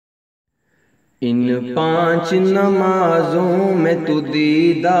ان پانچ نمازوں میں تو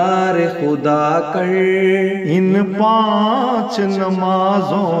دیدار خدا کر، ان پانچ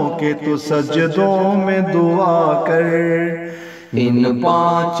نمازوں کے تو سجدوں میں دعا کر، ان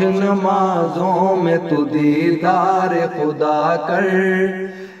پانچ نمازوں میں تو دیدار خدا کر،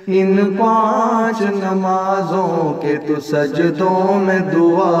 ان پانچ نمازوں کے تو سجدوں میں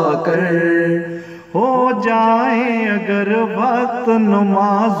دعا کر۔ ہو جائے اگر وقت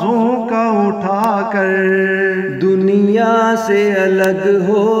نمازوں کا اٹھا کر، دنیا سے الگ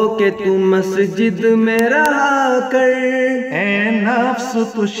ہو کے تو مسجد میں رہا کر، اے نفس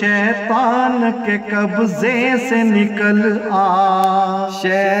تو شیطان کے قبضے سے نکل آ،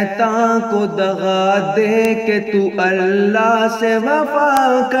 شیطان کو دغا دے کے تو اللہ سے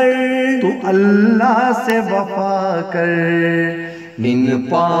وفا کر، تو اللہ سے وفا کر۔ ان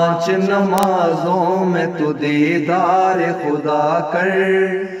پانچ نمازوں میں تو دیدار خدا کر،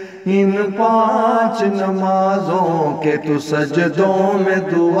 ان پانچ نمازوں کے تو سجدوں میں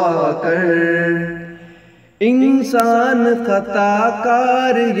دعا کر۔ انسان خطا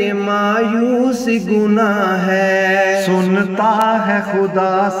کار یہ مایوس گناہ ہے، سنتا ہے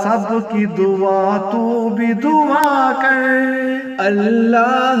خدا سب کی دعا، تو بھی دعا کر۔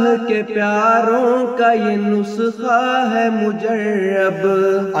 اللہ کے پیاروں کا یہ نسخہ ہے مجرب،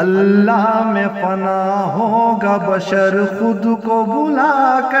 اللہ میں فنا ہوگا بشر خود کو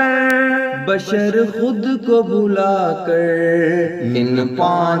بلا کر، بشر خود کو بلا کر۔ ان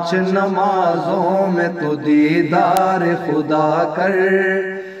پانچ نمازوں میں تو دیدار خدا کر،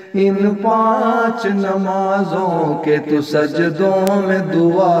 ان پانچ نمازوں کے تو سجدوں میں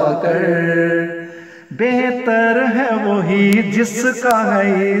دعا کر۔ بہتر ہے وہی جس کا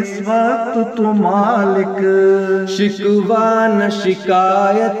ہے اس وقت تو مالک، شکوہ نہ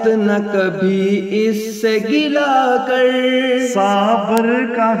شکایت نہ کبھی اس سے گلا کر، صابر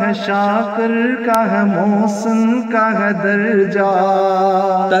کا ہے شاکر کا ہے محسن کا ہے درجہ،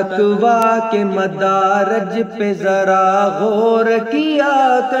 تقویٰ کے مدارج پہ ذرا غور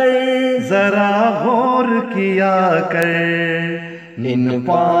کیا کر، ذرا غور کیا کر۔ ان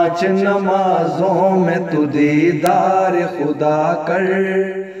پانچ نمازوں میں تو دیدار خدا کر،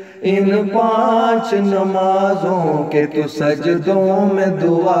 ان پانچ نمازوں کے تو سجدوں میں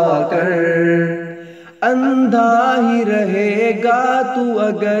دعا کر۔ اندھا ہی رہے گا تو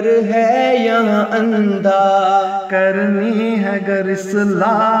اگر ہے یہاں اندھا، کرنی ہے گر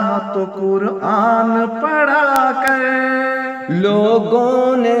اصلاح تو قرآن پڑھا کر،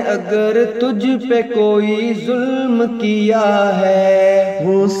 لوگوں نے اگر تجھ پہ کوئی ظلم کیا ہے،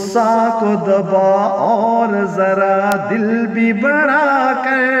 غصہ کو دبا اور ذرا دل بھی بڑھا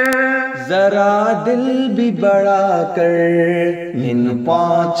کر، ذرا دل بھی بڑا کر۔ ان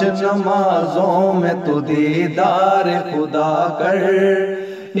پانچ نمازوں میں تو دیدار خدا کر،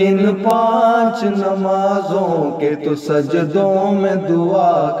 ان پانچ نمازوں کے تو سجدوں میں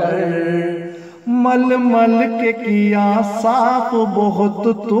دعا کر۔ مل مل کے کیا صاف بہت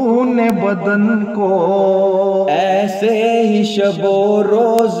تو نے بدن کو، ایسے ہی شب و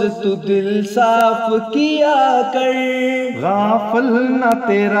روز تو دل صاف کیا کر، غافل نہ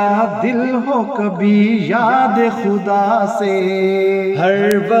تیرا دل ہو کبھی یاد خدا سے،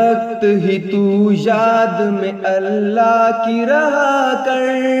 ہر وقت ہی تو یاد میں اللہ کی رہا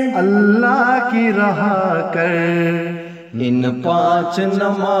کر، اللہ کی رہا کر۔ ان پانچ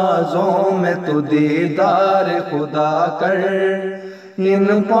نمازوں میں تو دیدار خدا کر، ان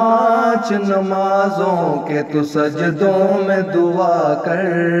پانچ نمازوں کے تو سجدوں میں دعا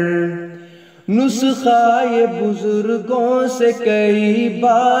کر۔ نسخہ یہ بزرگوں سے کئی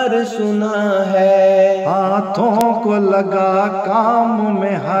بار سنا ہے، ہاتھوں کو لگا کام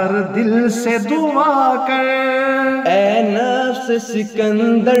میں ہر دل سے دعا کر، اے نفس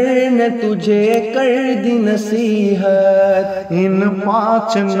سکندر نے تجھے کر دی نصیحت، ان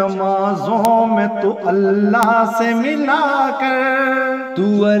پانچ نمازوں میں تو اللہ سے ملا کر،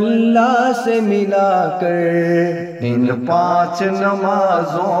 تو اللہ سے ملا کر۔ ان پانچ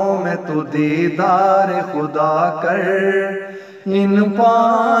نمازوں میں تو دیدار خدا کر، ان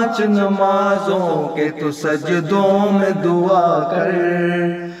پانچ نمازوں کے تو سجدوں میں دعا کر،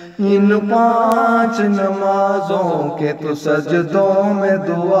 ان پانچ نمازوں کے تو سجدوں میں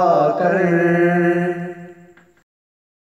دعا کر۔